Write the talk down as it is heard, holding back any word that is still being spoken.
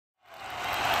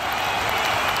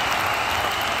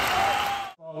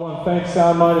I want to thank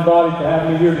Sound Mind and Body for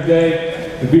having me here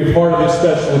today to be a part of this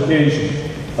special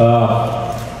occasion.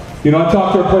 I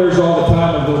talk to our players all the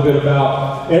time a little bit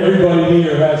about everybody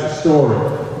here has a story.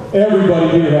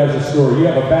 Everybody here has a story. You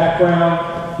have a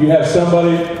background, you have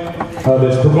somebody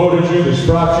that's promoted you, that's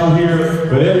brought you here,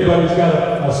 but everybody's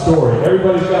got a story.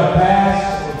 Everybody's got a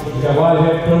past. We've got a lot of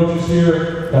head coaches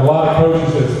here, got a lot of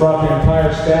coaches that's brought their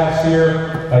entire staffs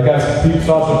here. I got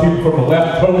saw some people from the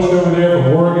left coast over there,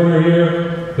 from Oregon are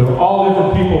here. They're all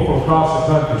different people from across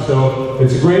the country. So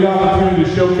it's a great opportunity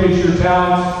to showcase your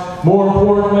talents. More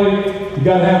importantly, you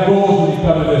got to have goals when you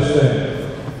come to this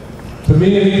thing. To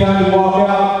me, anytime you walk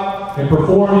out and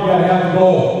perform, you got to have a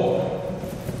goal.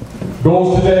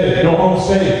 Goals today, go home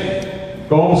safe.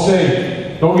 Go home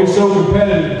safe. Don't get so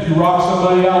competitive that you rock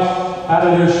somebody else out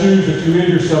of their shoes that you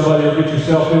injure somebody or get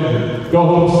yourself injured. Go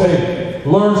home safe.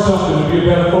 Learn something to be a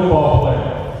better football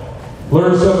player.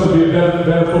 Learn something to be a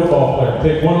better football player.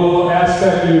 Take one little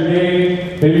aspect of your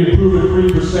game, maybe improve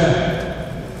it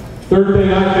 3%. Third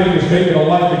thing I think is make it a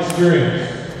life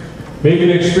experience. Make it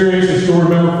an experience that you'll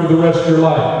remember for the rest of your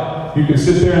life. You can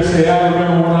sit there and say, I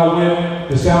remember when I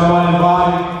went to Sound Mind and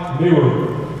Body, they were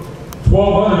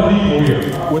 1,200 people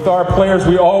here. With our players,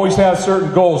 we always have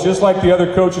certain goals, just like the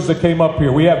other coaches that came up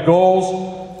here. We have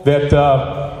goals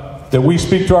that we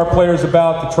speak to our players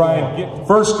about to try and get.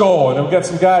 First goal, and I've got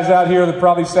some guys out here that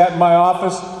probably sat in my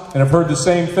office and have heard the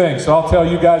same thing. So I'll tell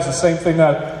you guys the same thing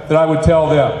that I would tell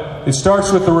them. It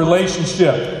starts with the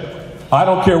relationship. I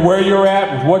don't care where you're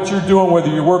at, with what you're doing, whether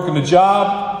you're working a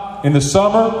job in the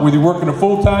summer, whether you're working a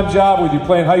full-time job, whether you're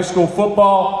playing high school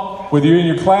football, whether you're in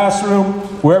your classroom,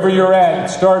 wherever you're at,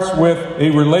 it starts with a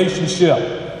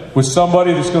relationship with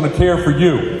somebody that's going to care for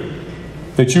you,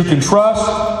 that you can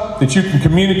trust, that you can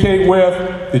communicate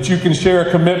with, that you can share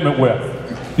a commitment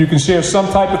with. You can share some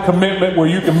type of commitment where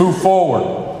you can move forward.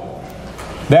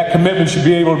 That commitment should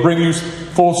be able to bring you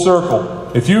full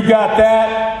circle. If you got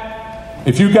that,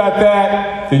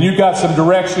 then you got some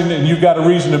direction and you got a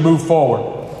reason to move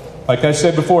forward. Like I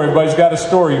said before, everybody's got a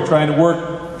story. You're trying to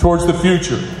work towards the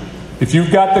future. If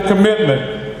you've got the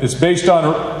commitment that's based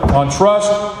on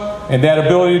trust and that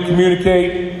ability to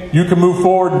communicate, you can move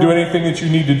forward and do anything that you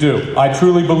need to do. I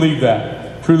truly believe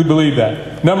that. Truly believe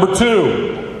that. Number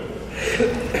two,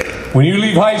 when you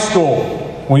leave high school,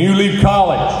 when you leave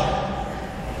college,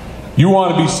 you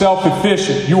want to be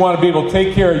self-efficient. You want to be able to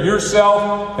take care of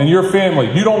yourself and your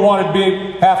family. You don't want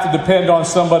to have to depend on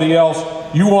somebody else.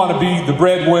 You want to be the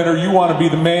breadwinner. You want to be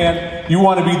the man. You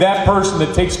want to be that person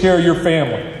that takes care of your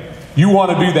family. You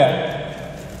want to be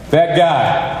that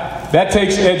guy. That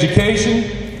takes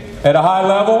education at a high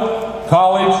level,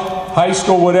 college, high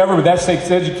school, whatever, but that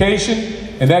takes education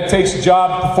and that takes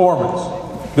job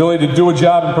performance. Ability to do a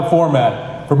job and perform at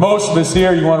it. For most of us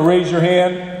here, you want to raise your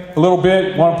hand a little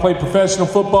bit, want to play professional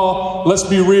football. Let's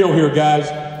be real here, guys.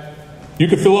 You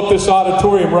could fill up this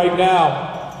auditorium right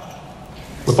now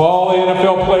with all the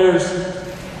NFL players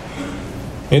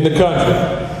in the country.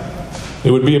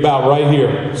 It would be about right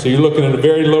here. So you're looking at a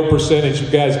very low percentage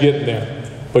of guys getting there.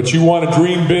 But you want to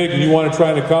dream big and you want to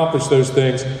try and accomplish those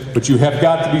things, but you have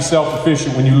got to be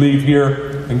self-efficient when you leave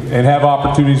here and have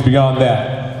opportunities beyond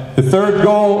that. The third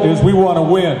goal is we want to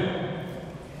win.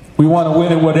 We want to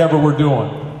win at whatever we're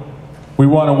doing. We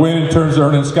want to win in terms of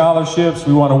earning scholarships.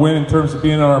 We want to win in terms of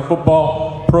being on our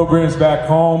football programs back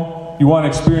home. You want to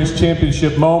experience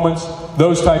championship moments.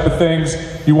 Those type of things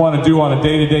you want to do on a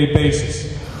day-to-day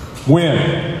basis.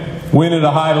 Win. Win at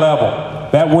a high level.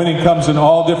 That winning comes in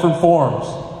all different forms,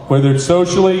 whether it's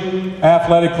socially,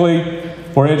 athletically,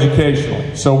 or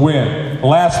educationally. So win. The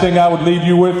last thing I would leave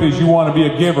you with is you want to be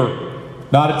a giver,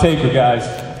 not a taker, guys.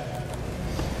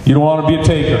 You don't want to be a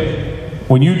taker.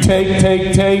 When you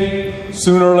take,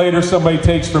 sooner or later somebody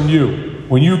takes from you.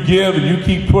 When you give and you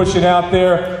keep pushing out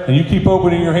there and you keep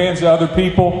opening your hands to other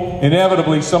people,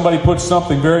 inevitably somebody puts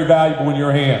something very valuable in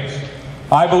your hands.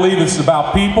 I believe it's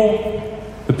about people.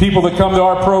 The people that come to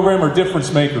our program are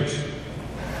difference makers.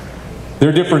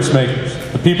 They're difference makers.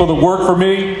 The people that work for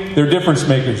me, they're difference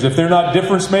makers. If they're not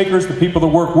difference makers, the people that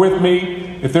work with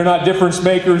me, if they're not difference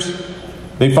makers,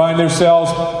 they find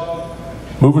themselves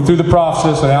moving through the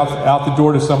process and out the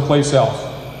door to someplace else.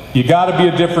 You got to be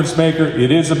a difference maker.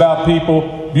 It is about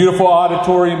people. Beautiful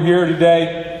auditorium here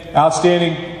today.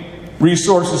 Outstanding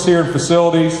resources here and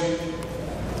facilities.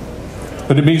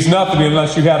 But it means nothing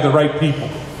unless you have the right people.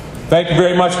 Thank you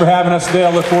very much for having us today.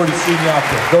 I look forward to seeing you out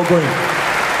there. Go Green.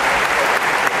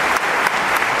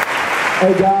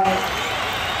 Hey guys.